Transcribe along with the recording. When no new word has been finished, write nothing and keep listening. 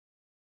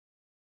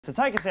To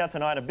take us out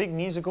tonight, a big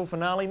musical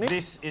finale, Mick.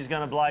 This is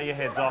going to blow your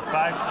heads off,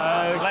 folks.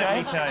 Okay. Let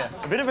me tell you.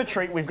 A bit of a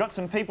treat. We've got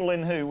some people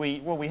in who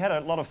we had a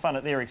lot of fun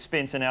at their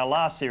expense in our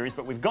last series,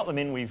 but we've got them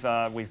in,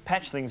 we've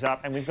patched things up,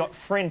 and we've got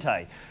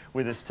Frente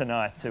with us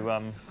tonight to...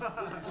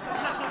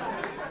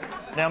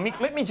 Now,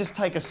 Mick, let me just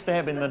take a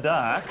stab in the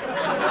dark.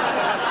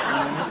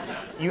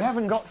 You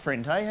haven't got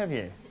Frente, have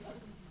you?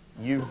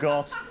 You've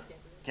got...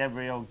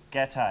 Gabriel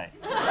Gaté.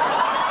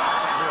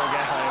 Gabriel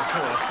Gaté, of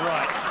course,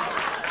 right.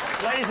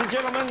 Ladies and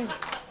gentlemen,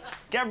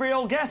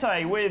 Gabriel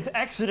Gaté with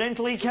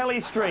Accidentally Kelly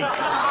Street. Good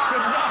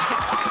night.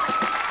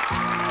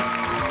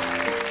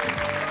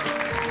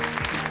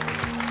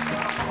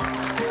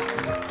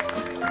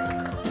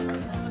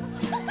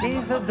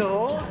 He's a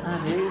door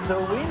and he's a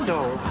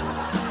window.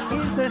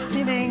 He's the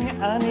ceiling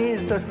and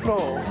he's the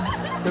floor.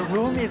 The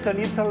room is a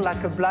little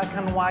like a black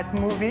and white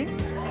movie.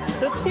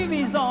 The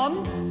TV's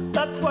on,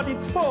 that's what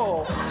it's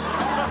for.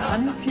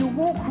 And if you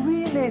walk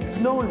really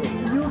slowly,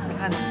 you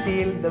can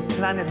feel the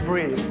planet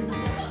breathe.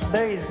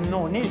 There is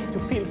no need to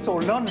feel so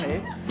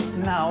lonely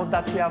now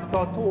that we have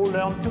got all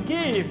learned to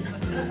give.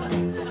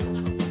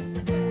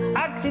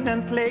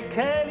 Accidentally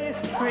Kelly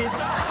Street,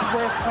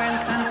 where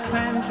friends and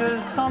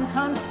strangers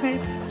sometimes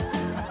meet.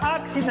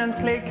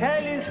 Accidentally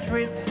Kelly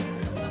Street,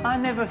 I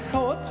never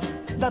thought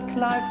that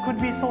life could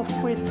be so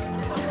sweet.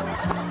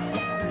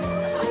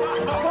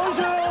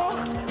 Bonjour!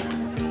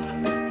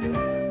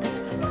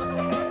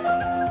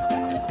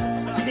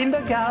 In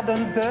the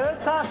garden,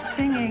 birds are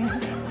singing.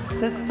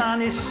 The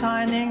sun is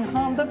shining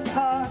on the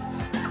path.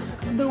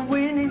 The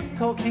wind is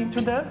talking to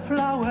the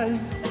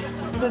flowers.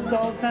 The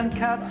dogs and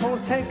cats all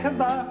take a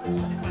bath.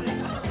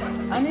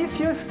 And if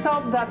you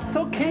stop that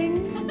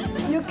talking,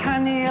 you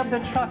can hear the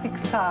traffic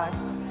sight.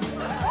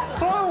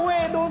 Throw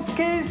away those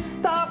keys,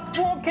 start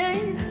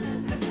walking,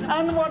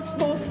 and watch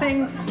those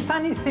things,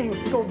 tiny things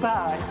go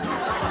by.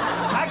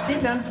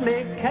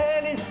 Accidentally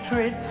Kelly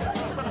Street,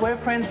 where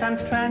friends and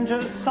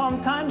strangers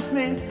sometimes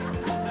meet.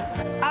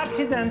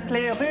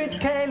 Accidentally Rue de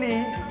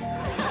Kelly,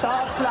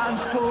 ça plane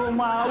pour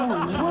moi.